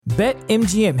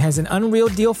BetMGM has an unreal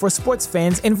deal for sports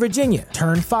fans in Virginia.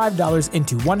 Turn $5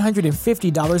 into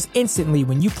 $150 instantly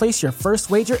when you place your first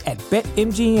wager at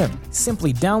BetMGM.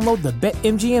 Simply download the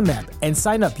BetMGM app and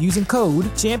sign up using code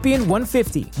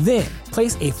Champion150. Then,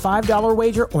 place a $5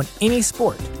 wager on any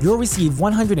sport. You'll receive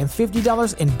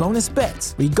 $150 in bonus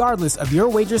bets, regardless of your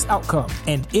wager's outcome.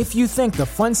 And if you think the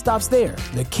fun stops there,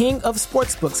 the King of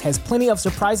Sportsbooks has plenty of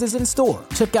surprises in store.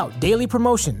 Check out daily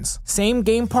promotions,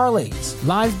 same-game parlays,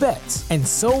 live bets, and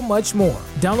so much more.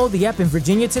 Download the app in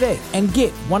Virginia today and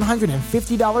get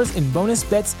 $150 in bonus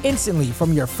bets instantly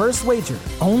from your first wager.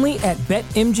 Only at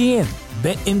BetMGM.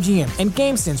 BetMGM and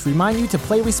GameSense remind you to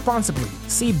play responsibly.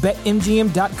 See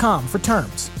BetMGM.com for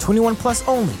terms. 21 plus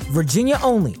only. Virginia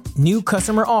only. New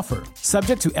customer offer.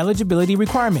 Subject to eligibility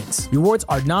requirements. Rewards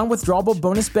are non-withdrawable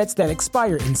bonus bets that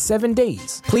expire in 7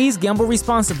 days. Please gamble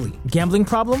responsibly. Gambling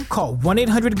problem? Call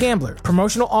 1-800-GAMBLER.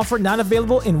 Promotional offer not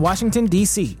available in Washington,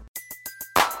 D.C.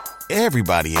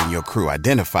 Everybody in your crew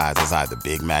identifies as either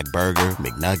Big Mac Burger,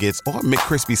 McNuggets, or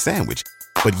McCrispy Sandwich.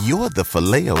 But you're the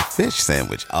Filet-O-Fish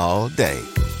Sandwich all day.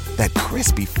 That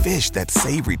crispy fish, that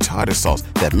savory tartar sauce,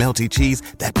 that melty cheese,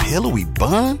 that pillowy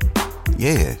bun.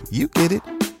 Yeah, you get it.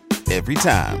 Every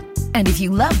time. And if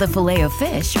you love the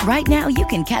Filet-O-Fish, right now you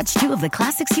can catch two of the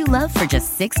classics you love for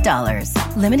just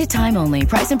 $6. Limited time only.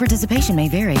 Price and participation may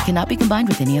vary. Cannot be combined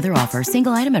with any other offer.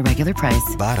 Single item at regular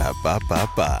price.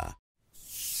 Ba-da-ba-ba-ba.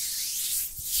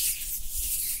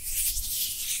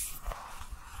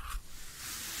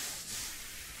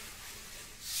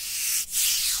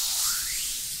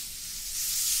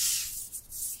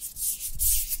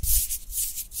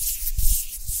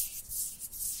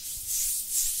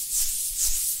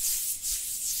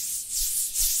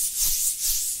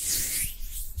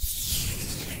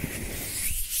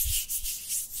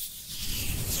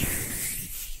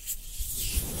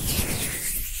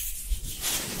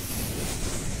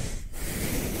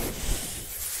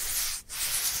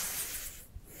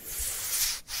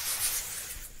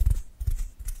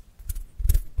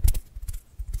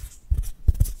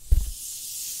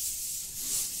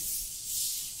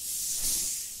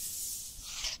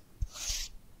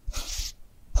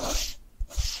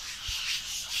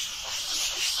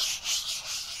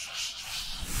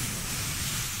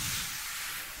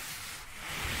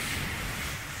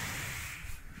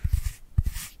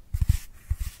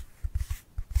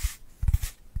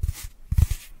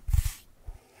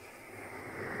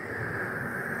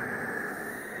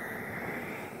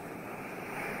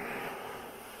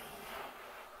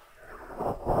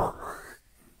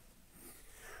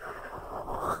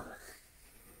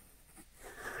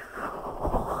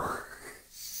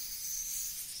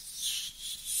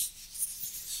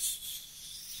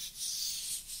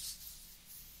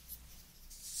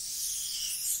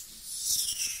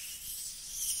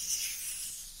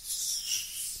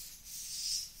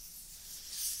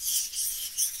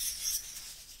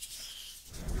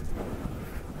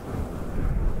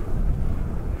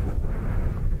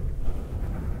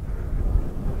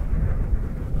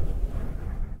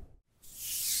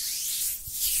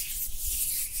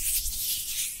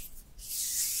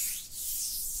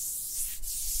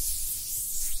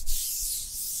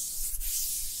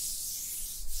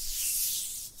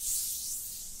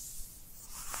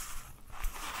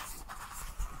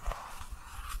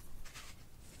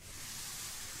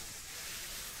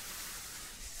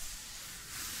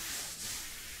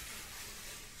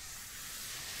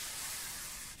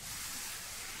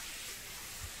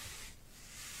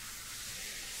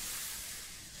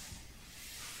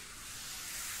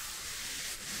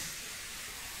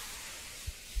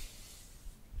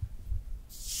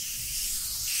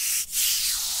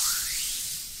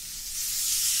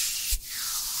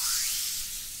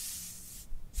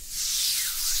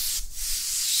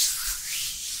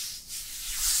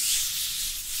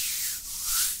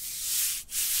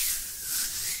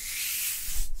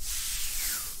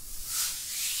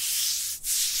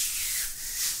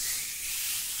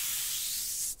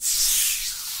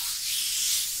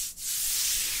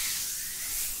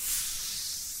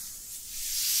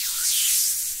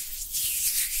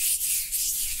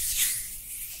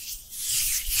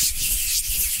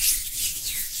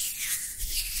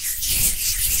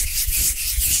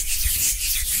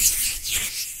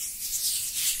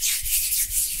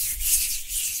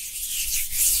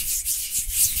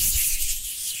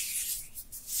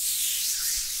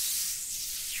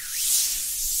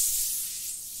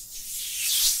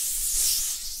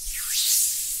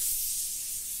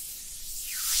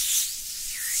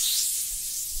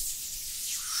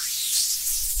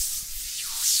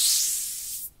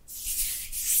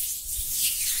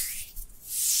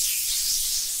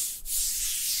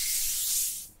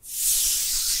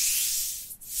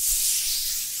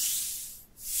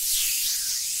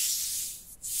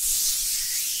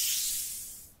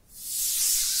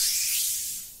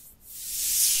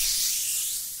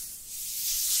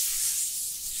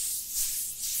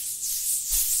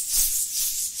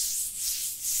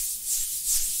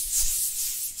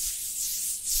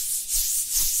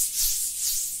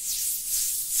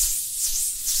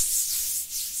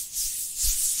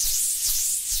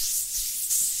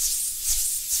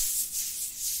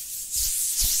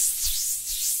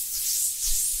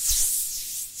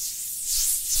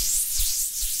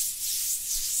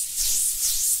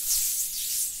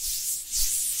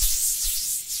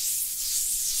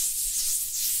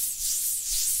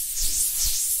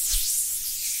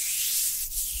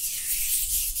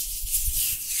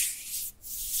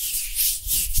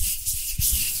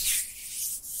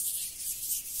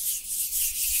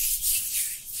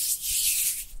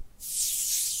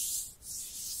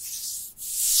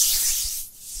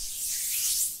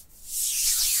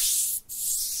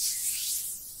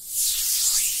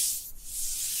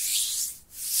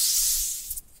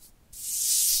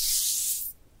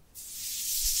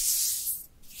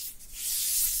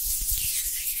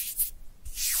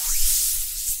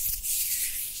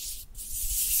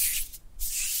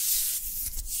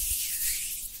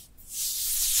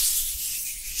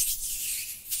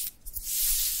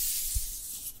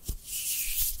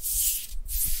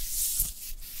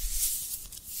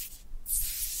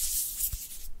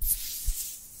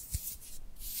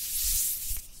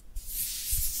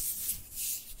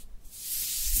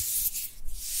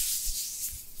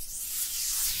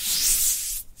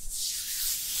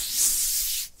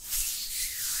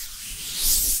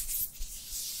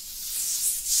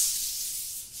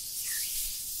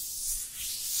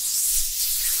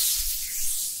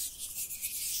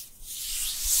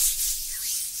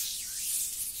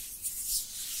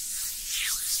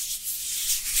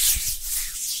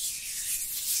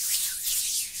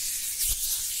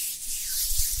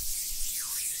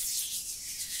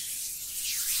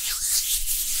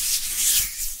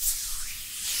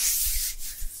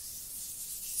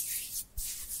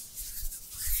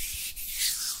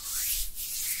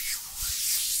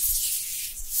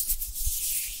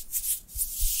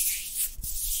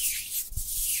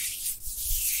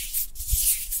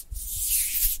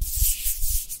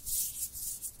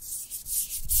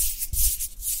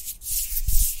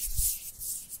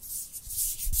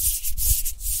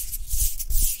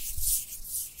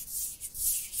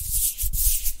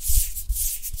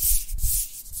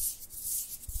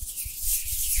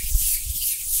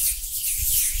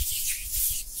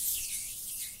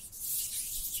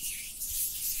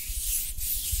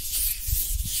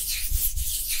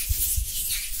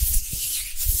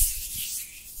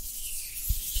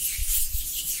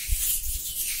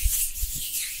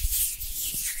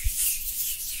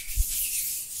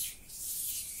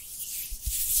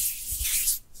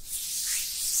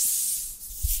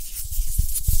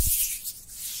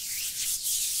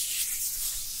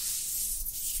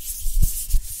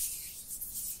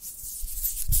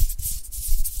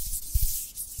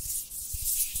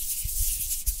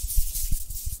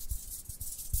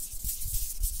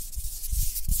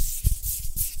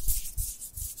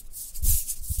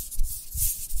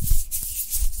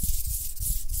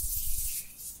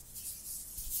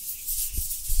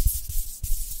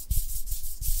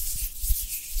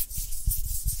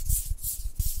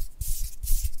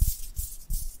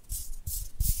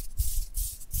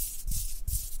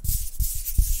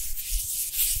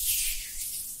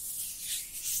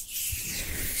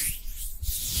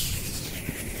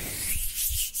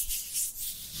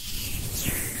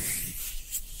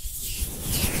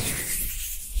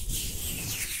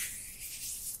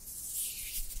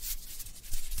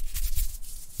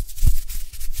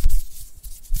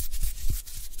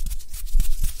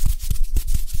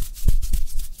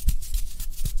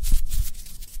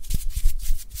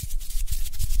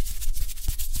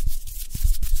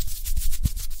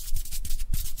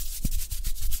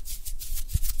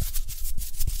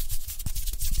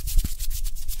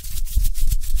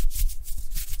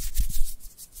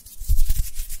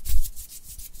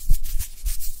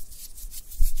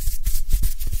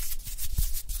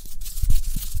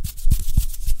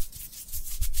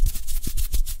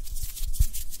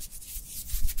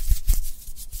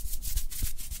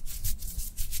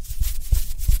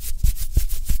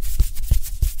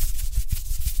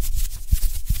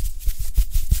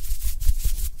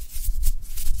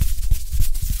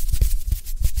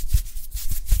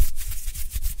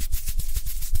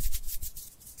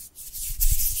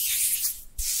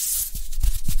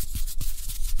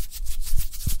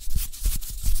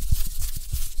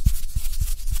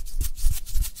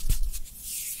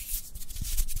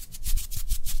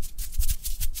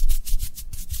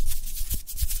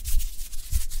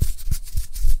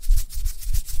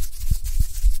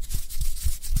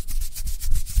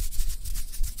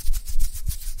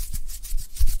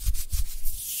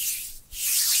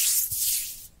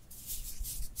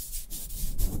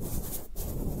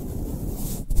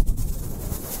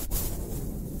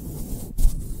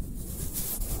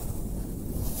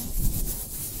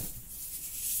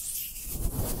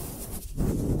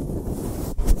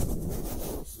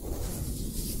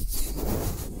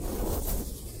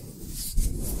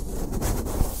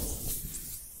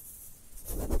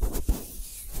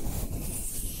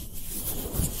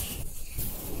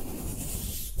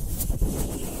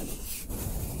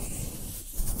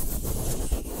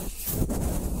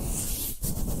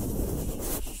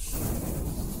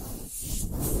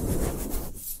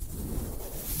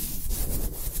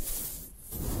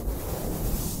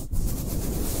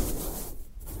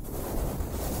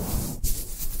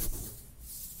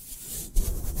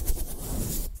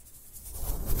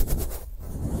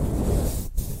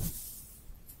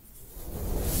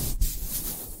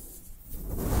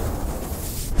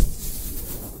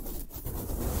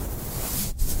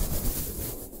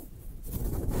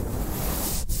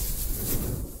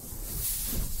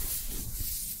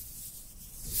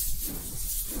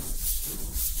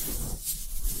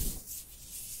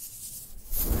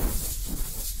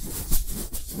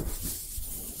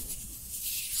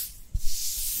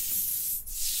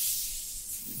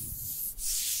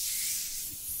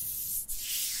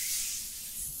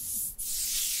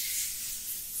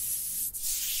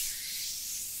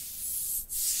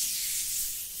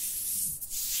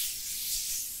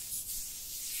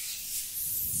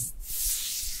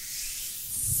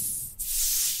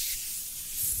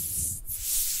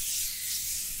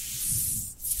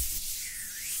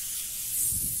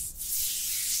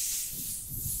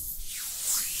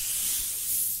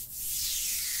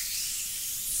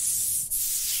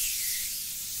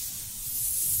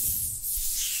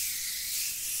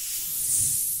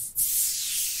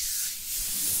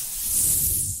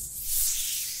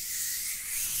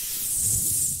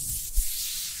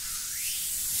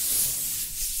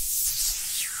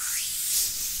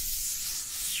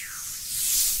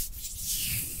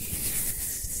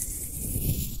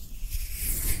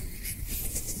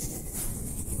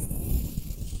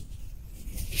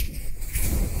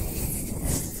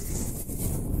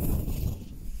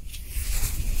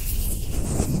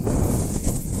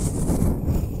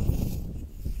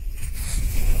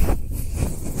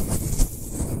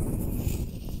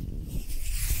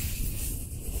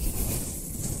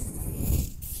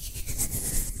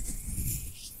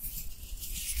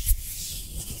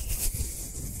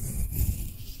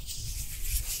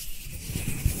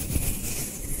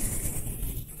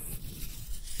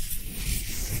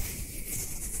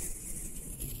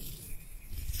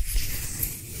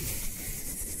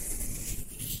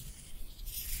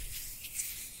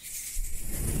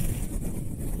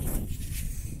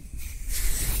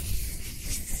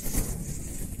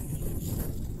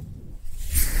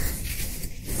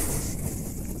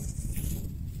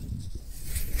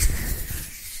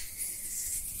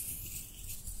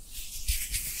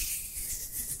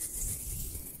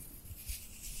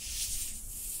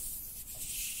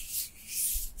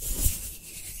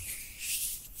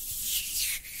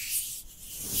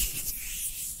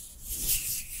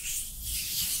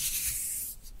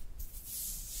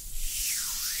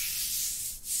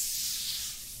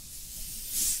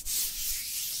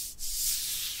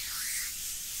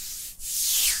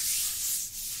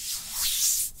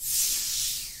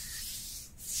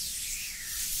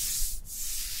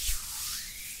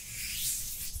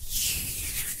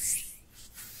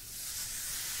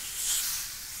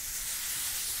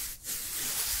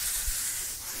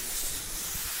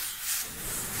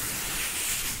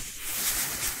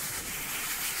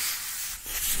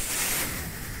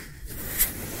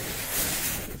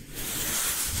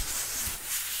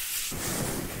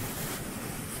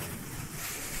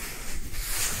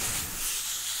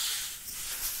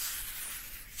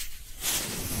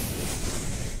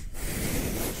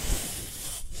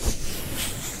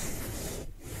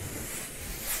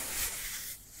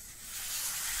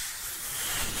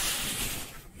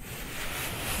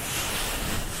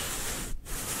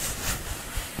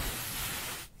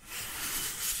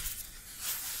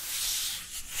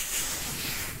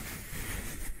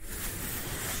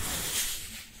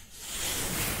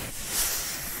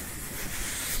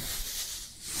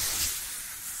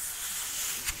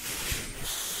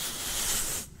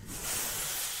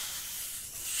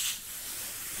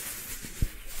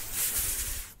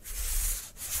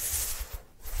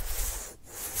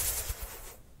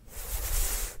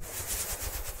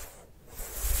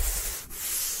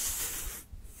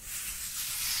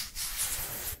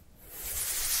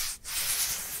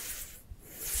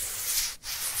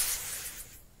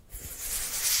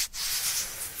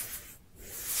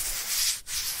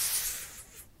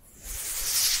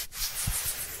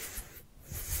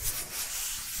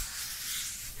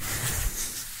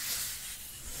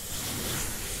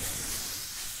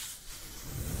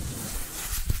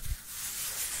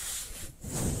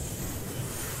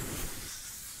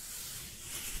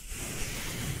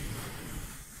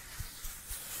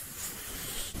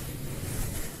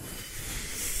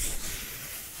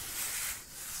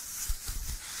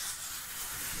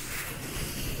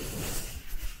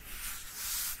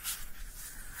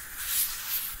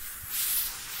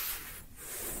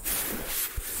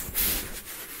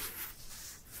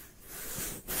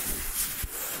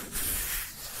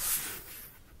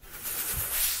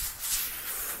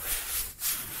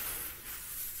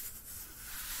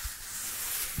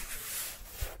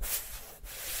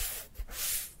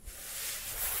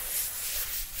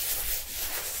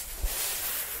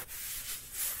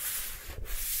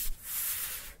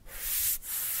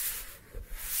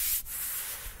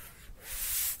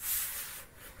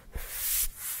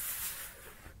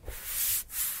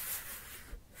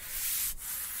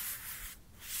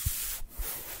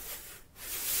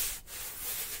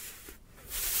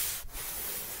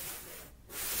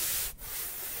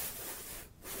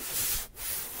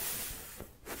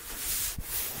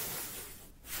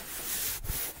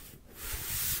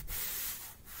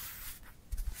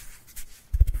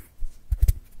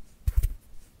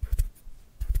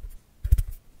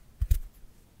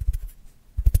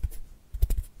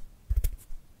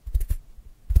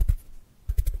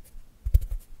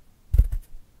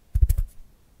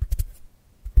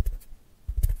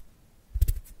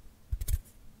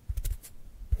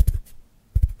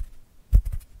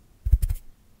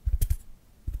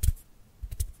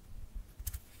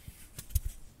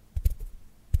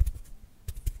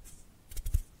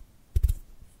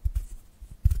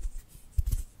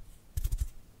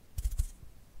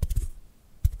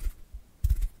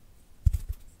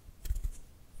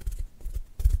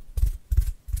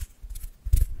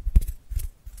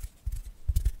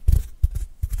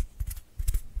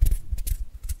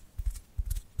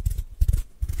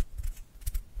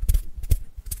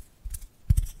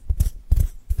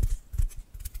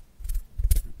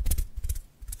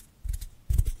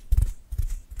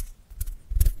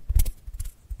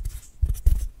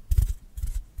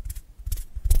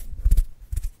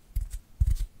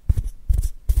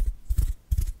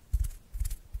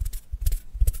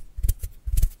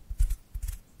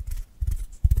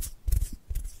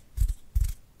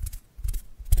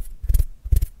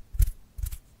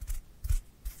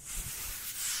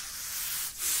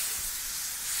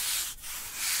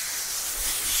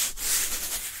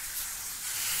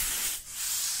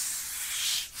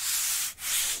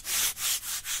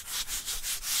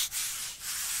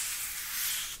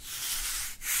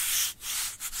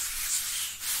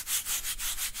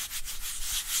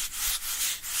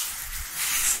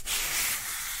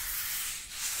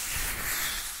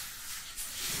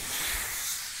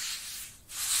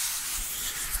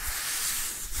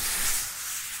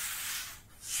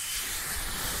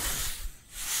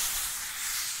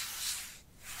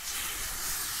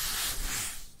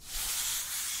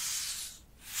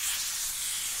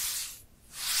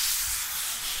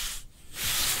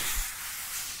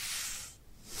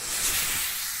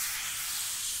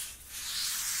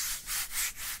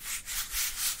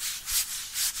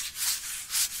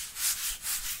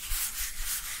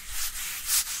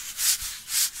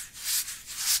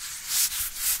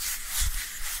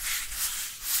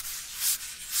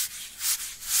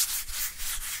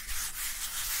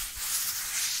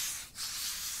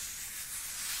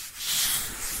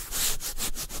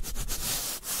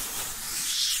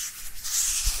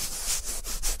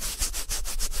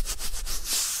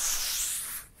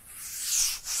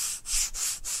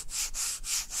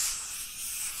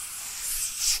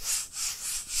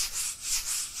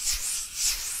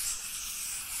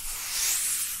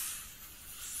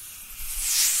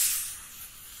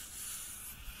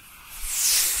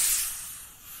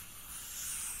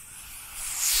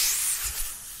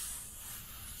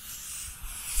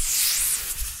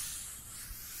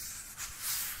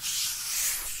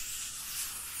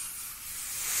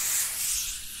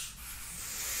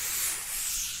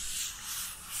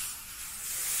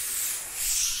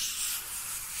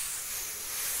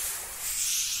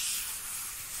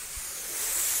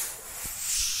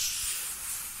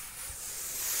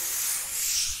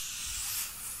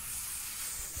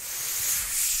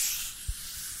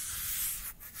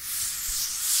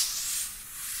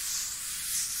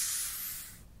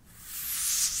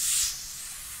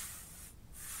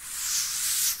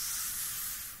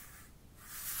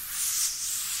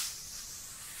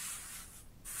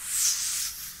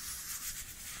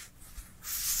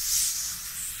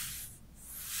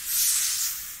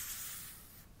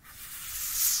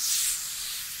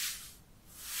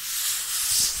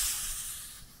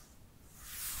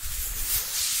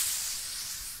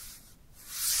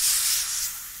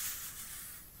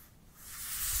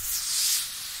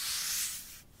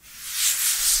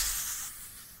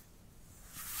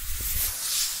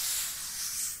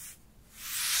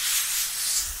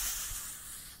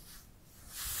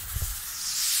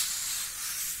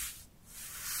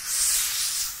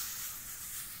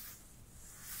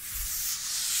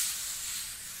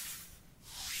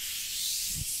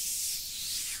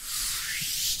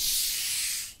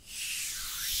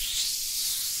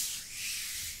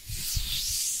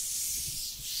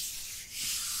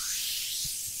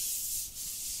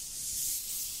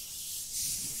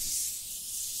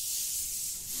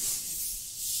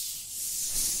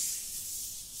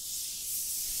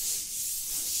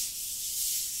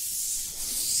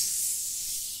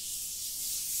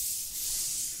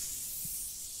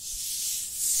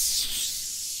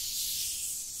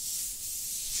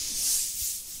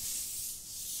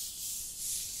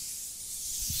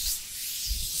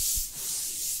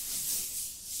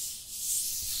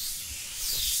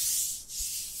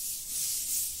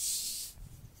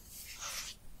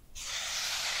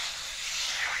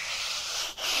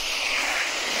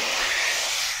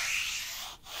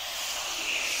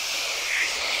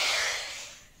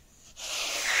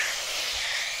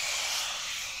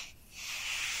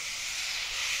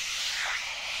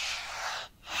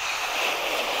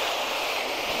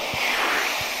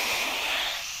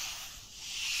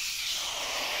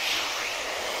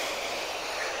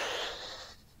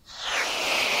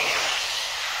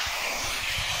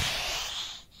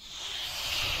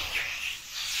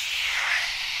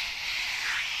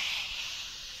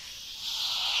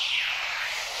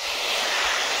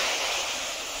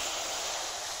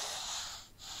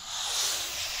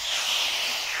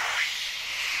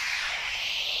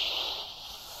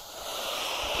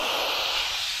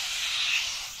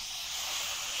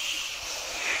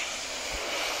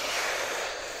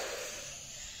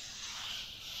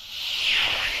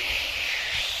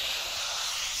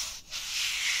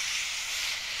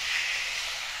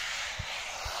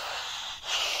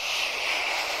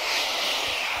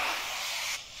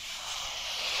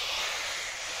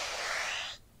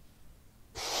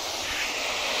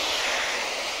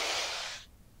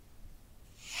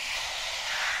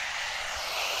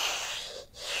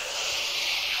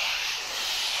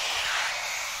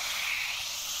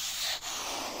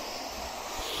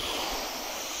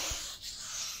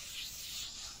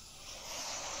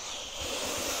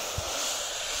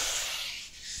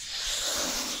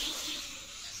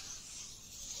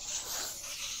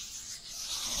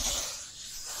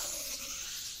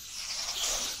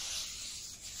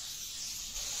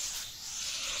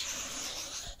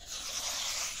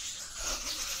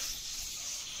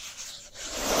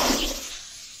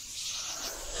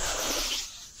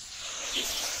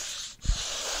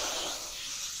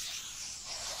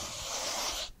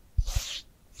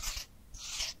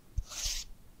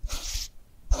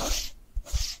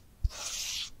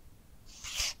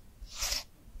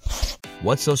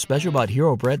 What's so special about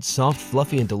Hero Bread's soft,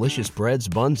 fluffy, and delicious breads,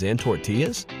 buns, and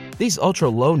tortillas? These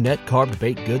ultra-low net-carb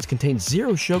baked goods contain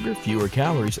zero sugar, fewer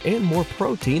calories, and more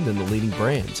protein than the leading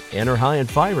brands, and are high in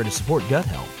fiber to support gut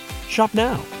health. Shop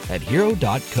now at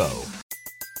Hero.co.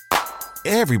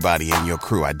 Everybody in your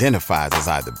crew identifies as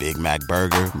either Big Mac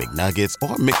Burger, McNuggets,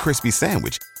 or McCrispy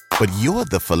Sandwich. But you're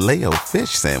the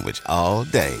Filet-O-Fish Sandwich all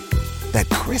day. That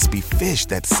crispy fish,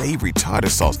 that savory tartar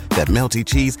sauce, that melty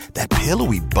cheese, that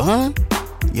pillowy bun.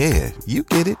 Yeah, you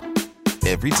get it.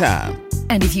 Every time.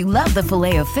 And if you love the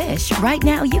Filet-O-Fish, right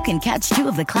now you can catch two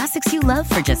of the classics you love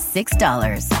for just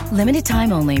 $6. Limited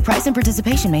time only. Price and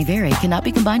participation may vary. Cannot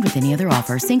be combined with any other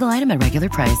offer. Single item at regular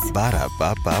price.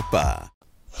 Ba-da-ba-ba-ba.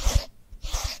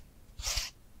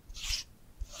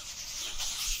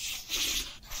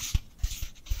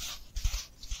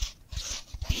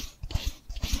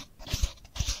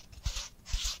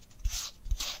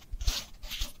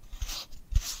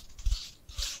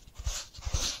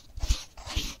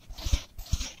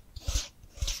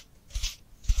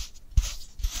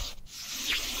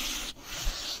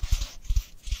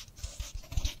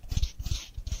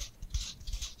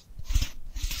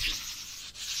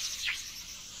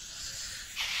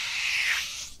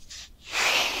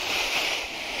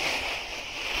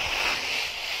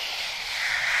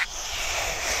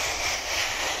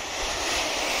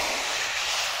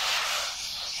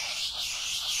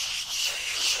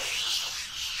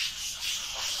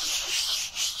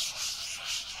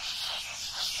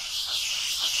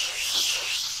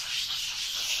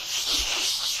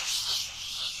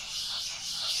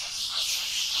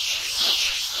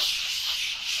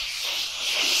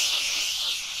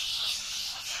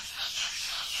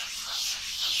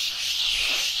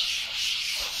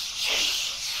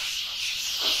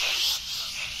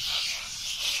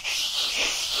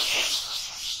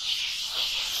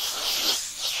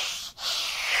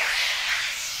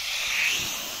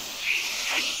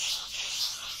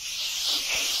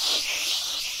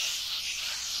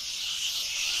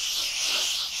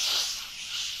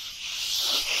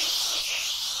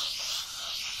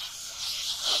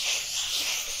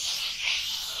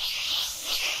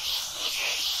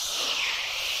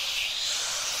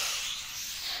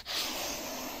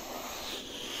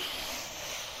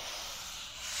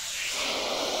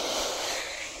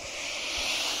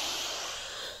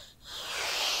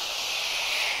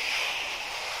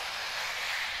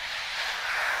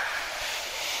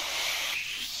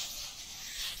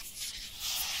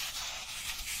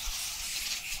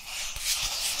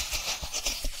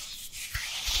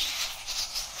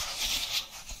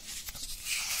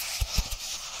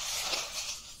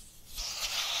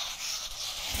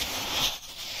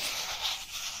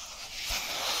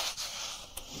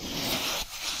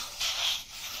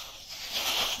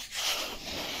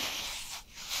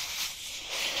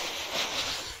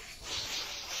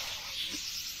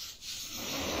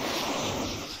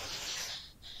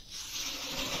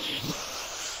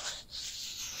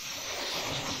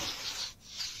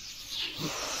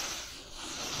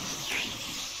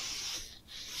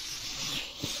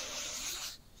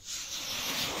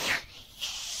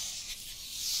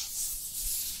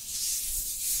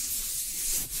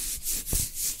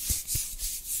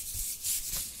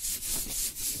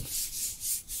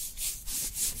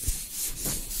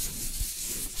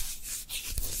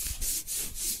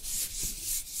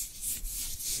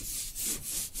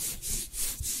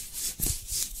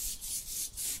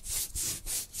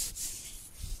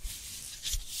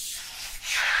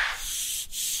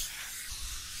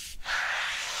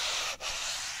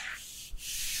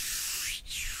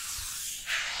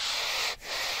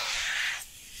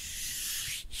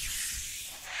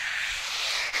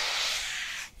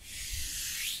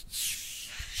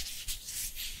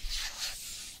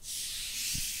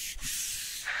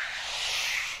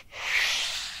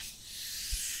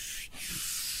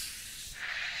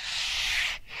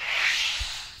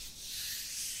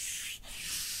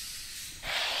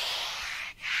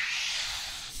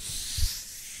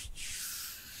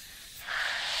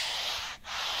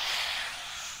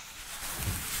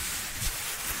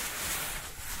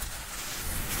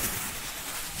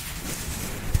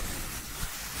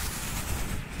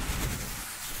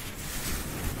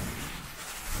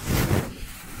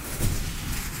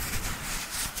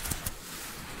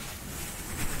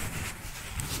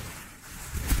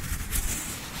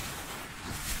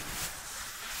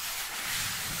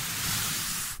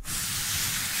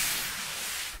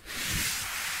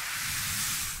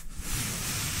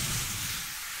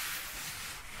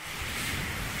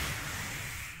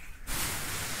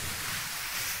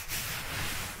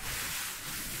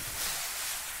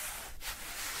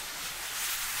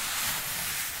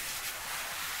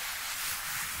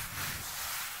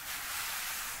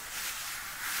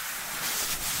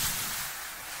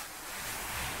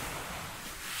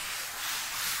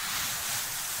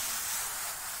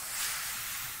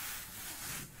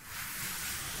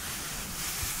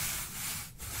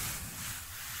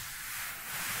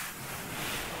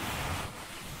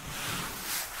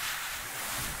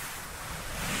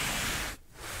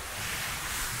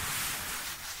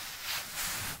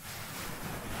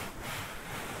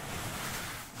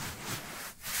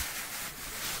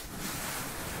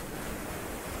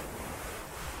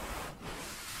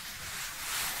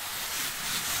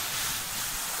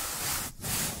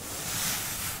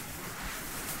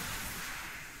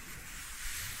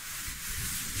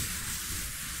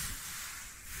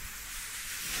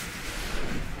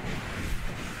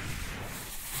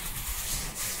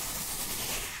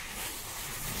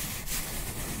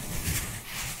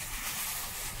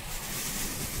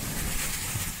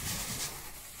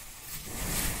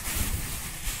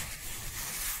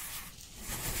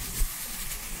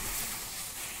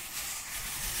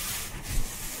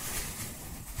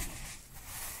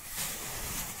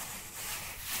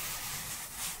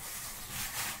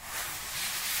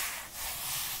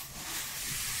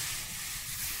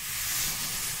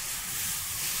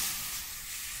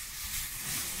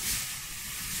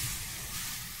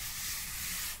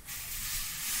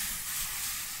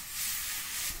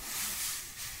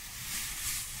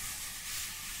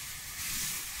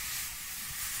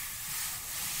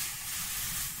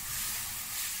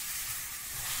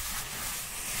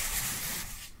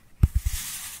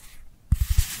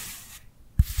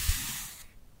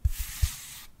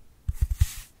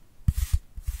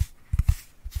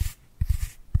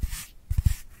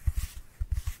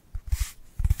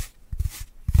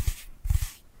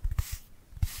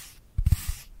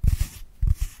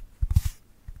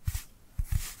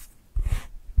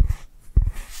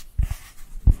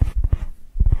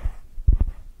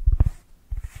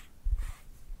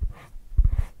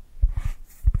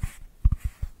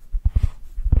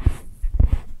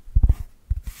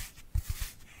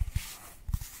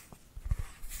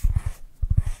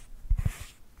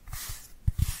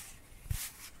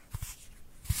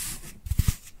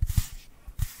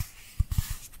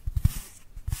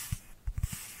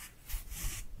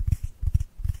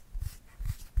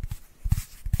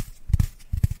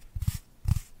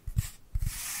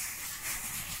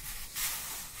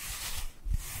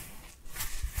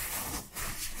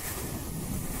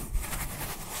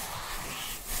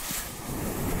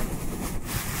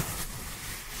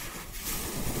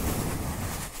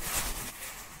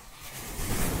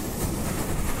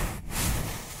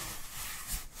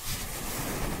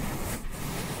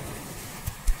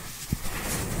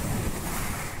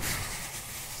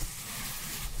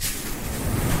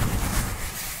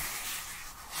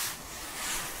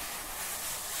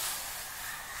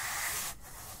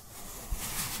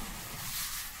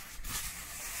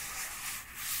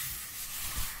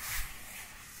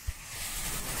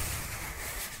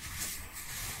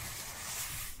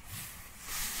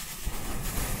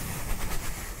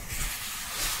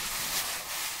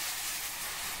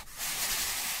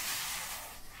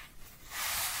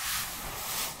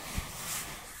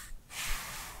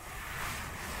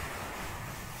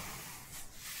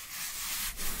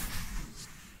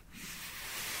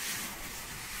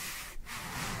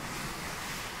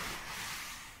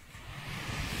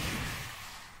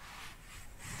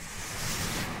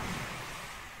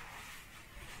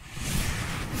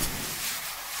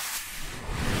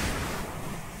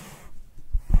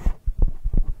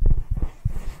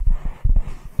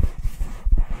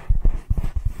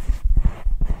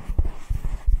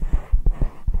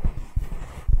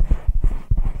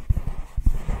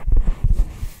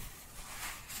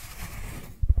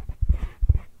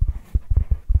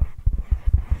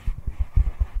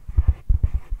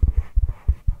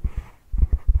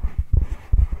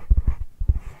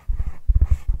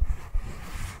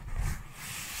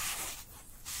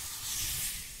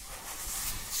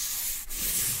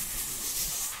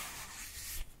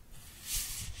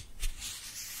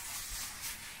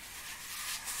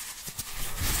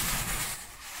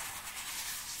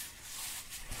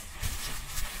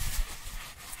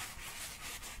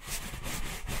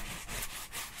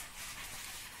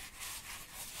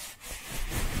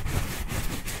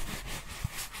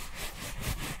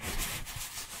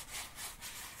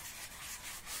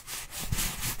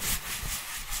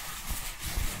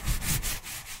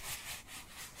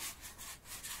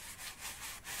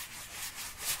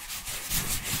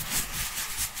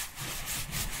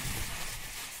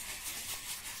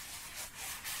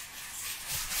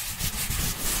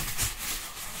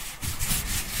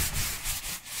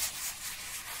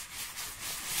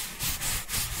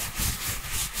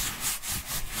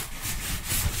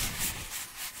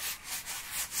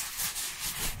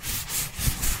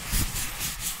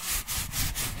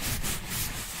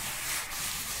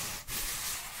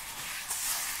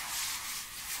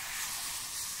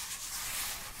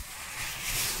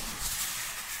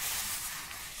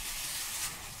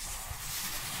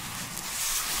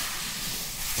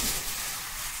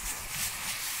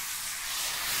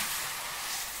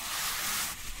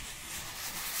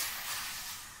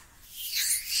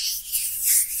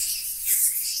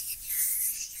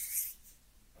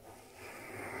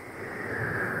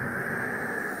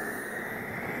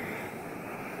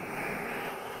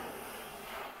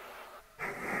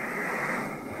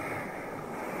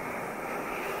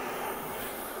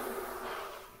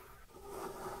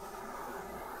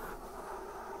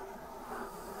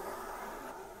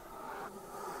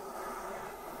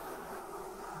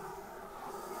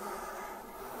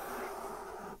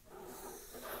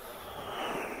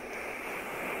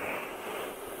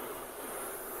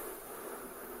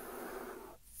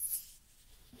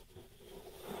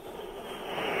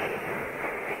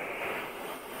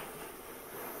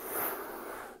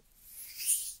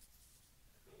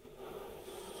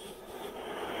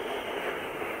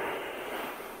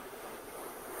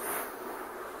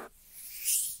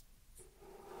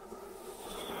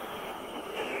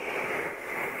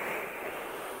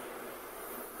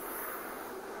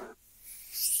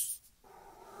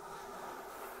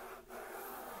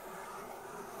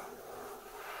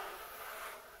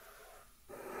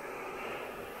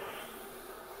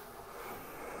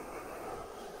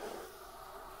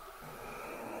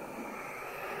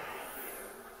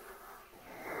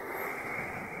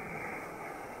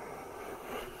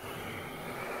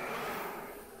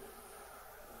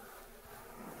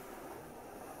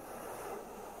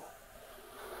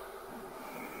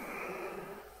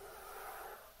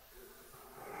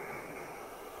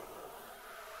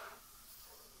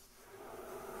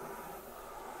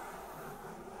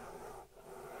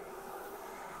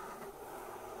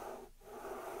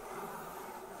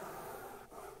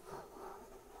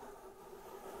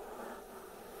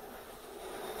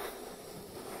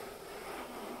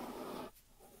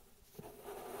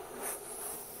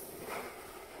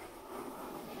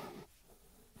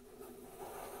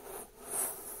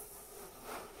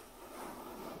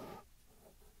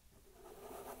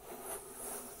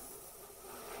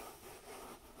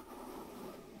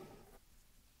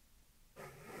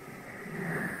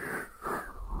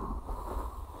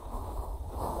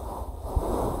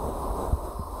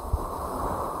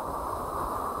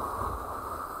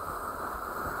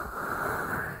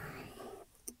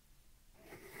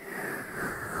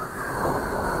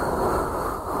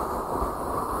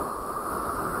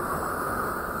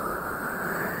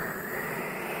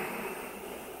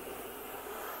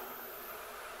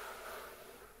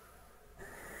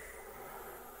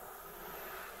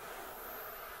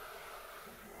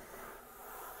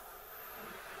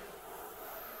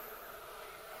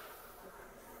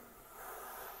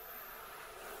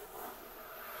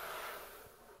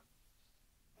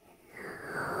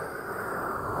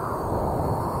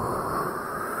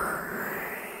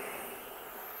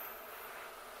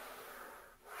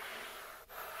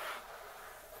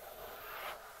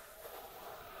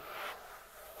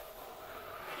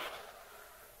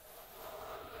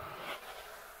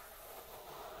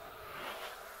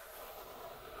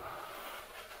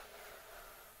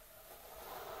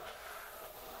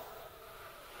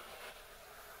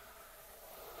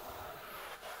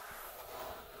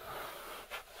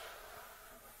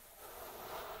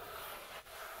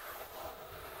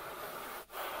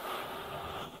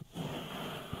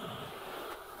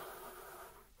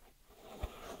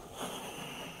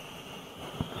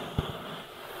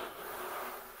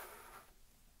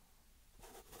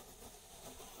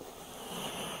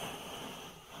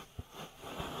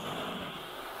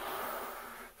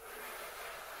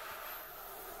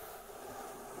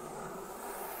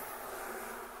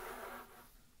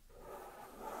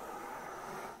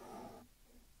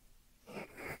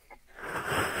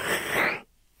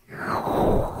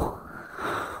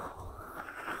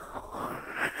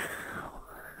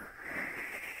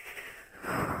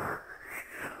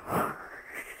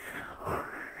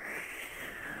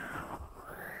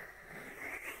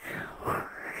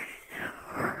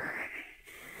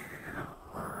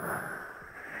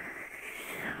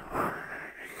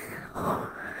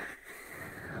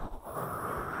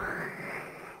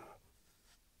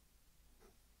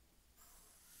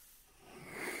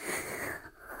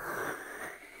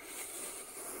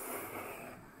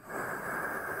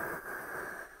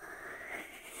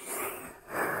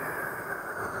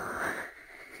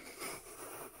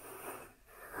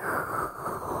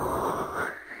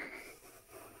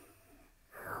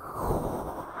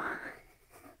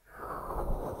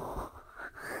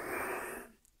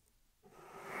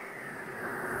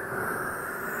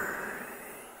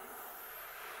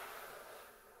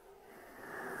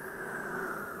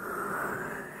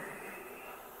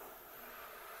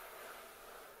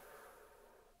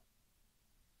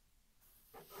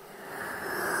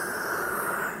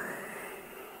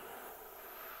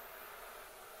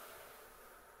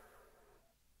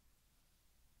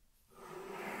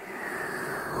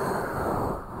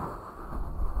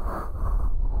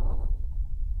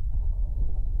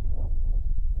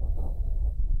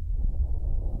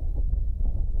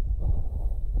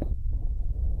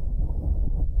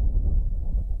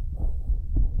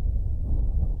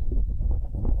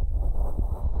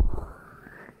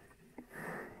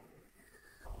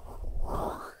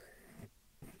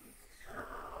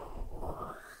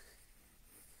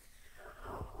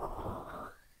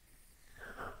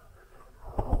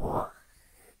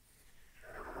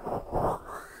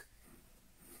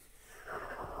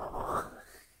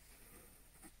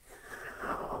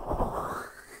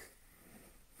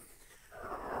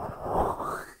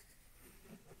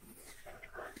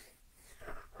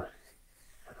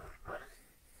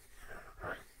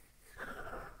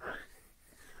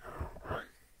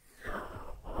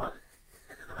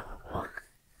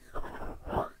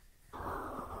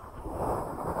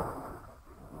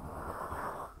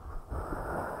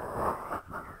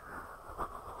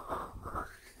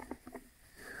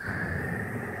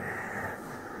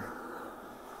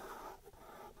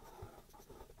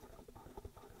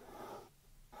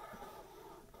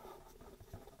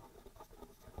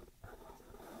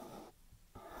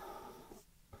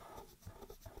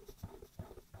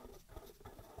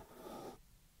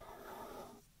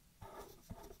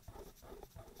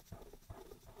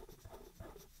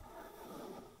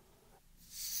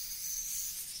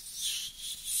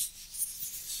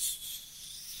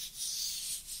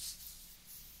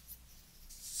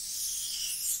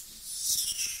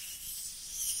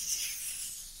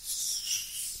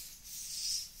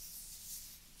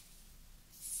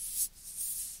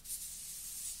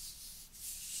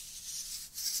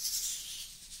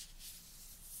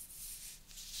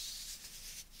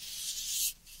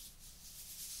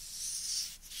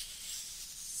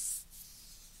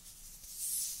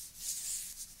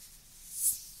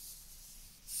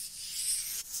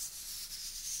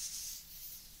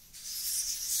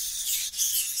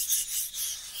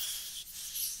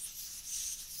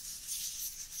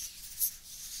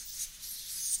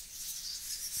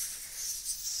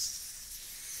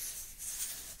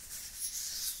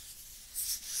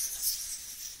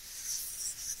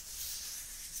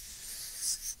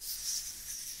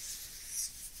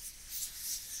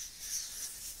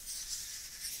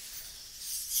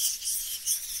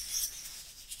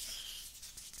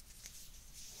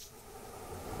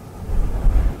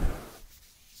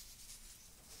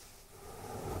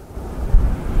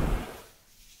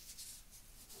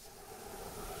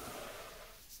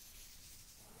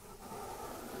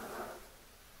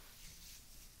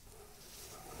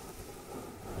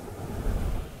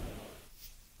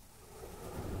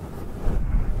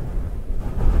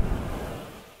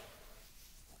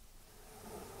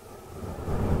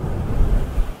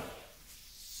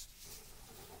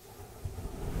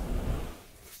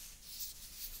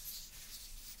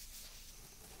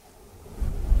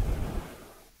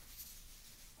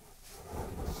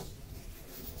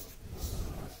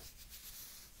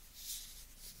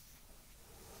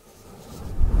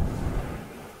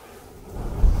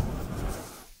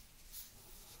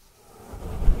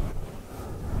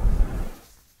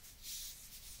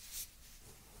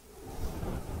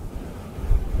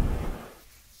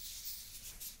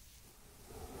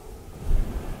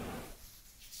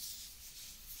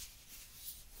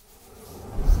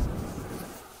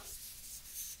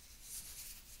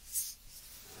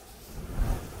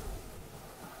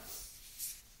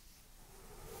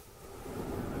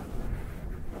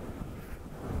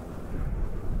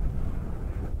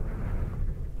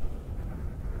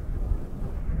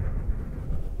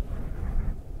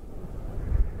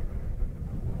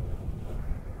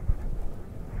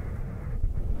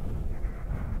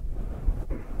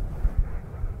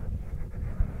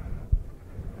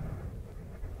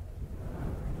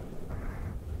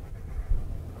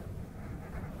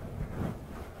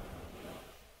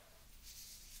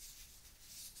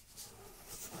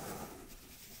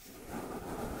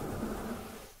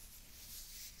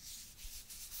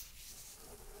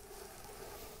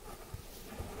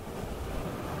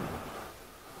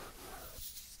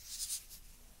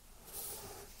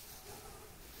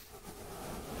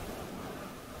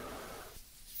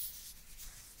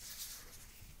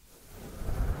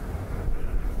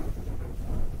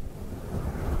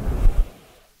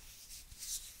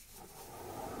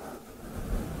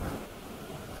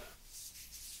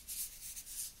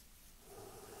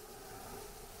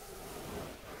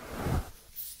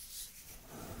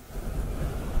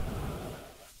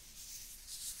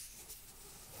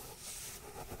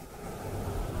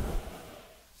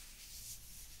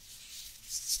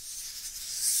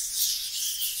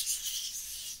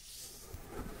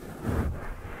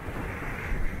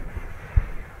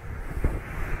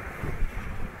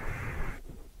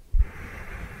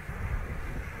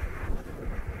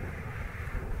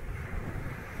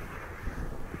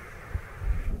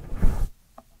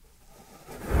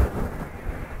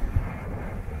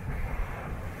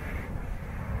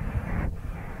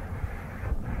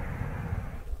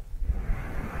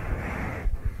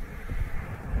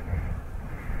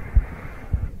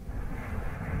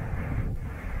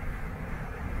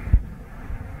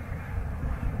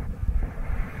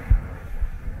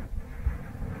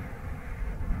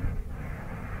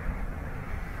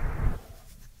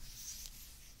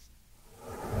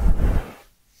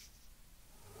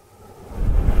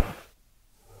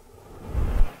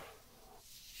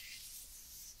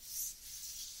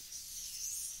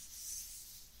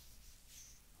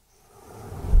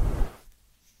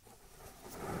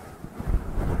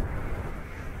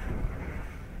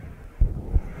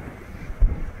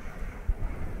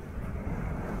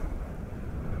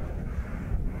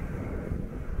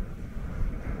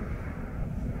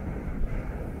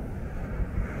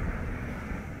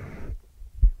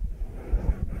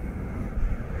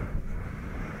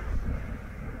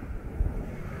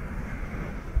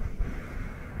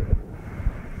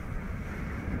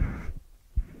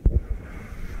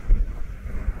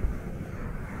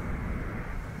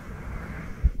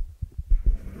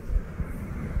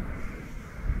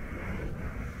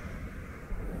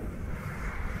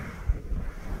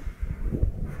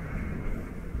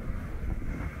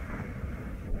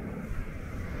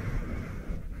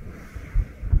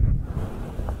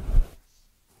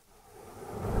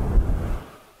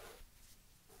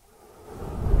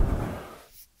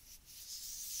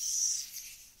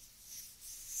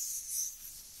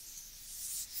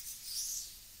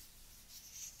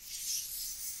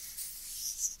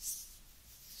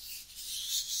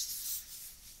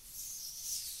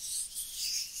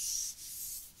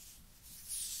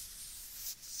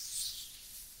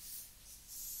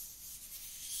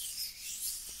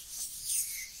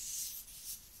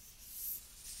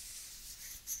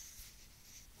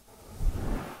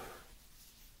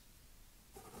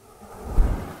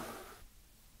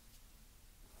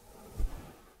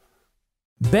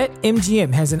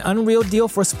 BetMGM has an unreal deal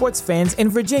for sports fans in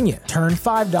Virginia. Turn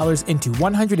 $5 into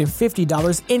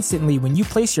 $150 instantly when you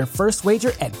place your first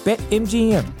wager at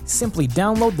BetMGM. Simply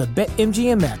download the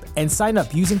BetMGM app and sign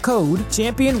up using code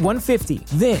Champion150.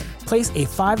 Then, place a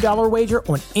 $5 wager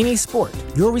on any sport.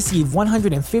 You'll receive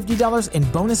 $150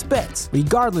 in bonus bets,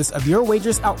 regardless of your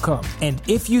wager's outcome. And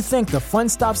if you think the fun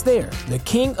stops there, the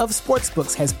king of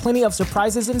sportsbooks has plenty of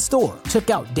surprises in store. Check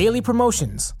out daily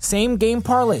promotions, same-game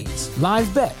parlays, live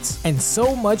bets, and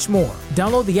so much more.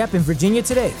 Download the app in Virginia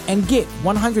today and get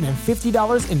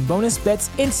 $150 in bonus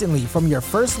bets instantly from your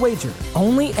first wager.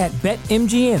 Only at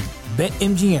BetMGM.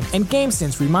 BetMGM and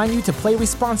GameSense remind you to play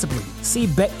responsibly. See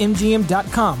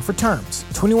BetMGM.com for terms.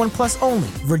 21 plus only.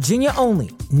 Virginia only.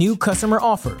 New customer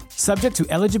offer. Subject to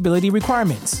eligibility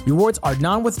requirements. Rewards are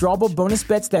non-withdrawable bonus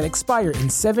bets that expire in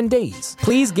 7 days.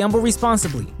 Please gamble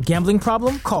responsibly. Gambling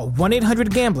problem? Call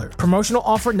 1-800-GAMBLER. Promotional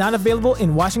offer not available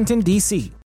in Washington, D.C.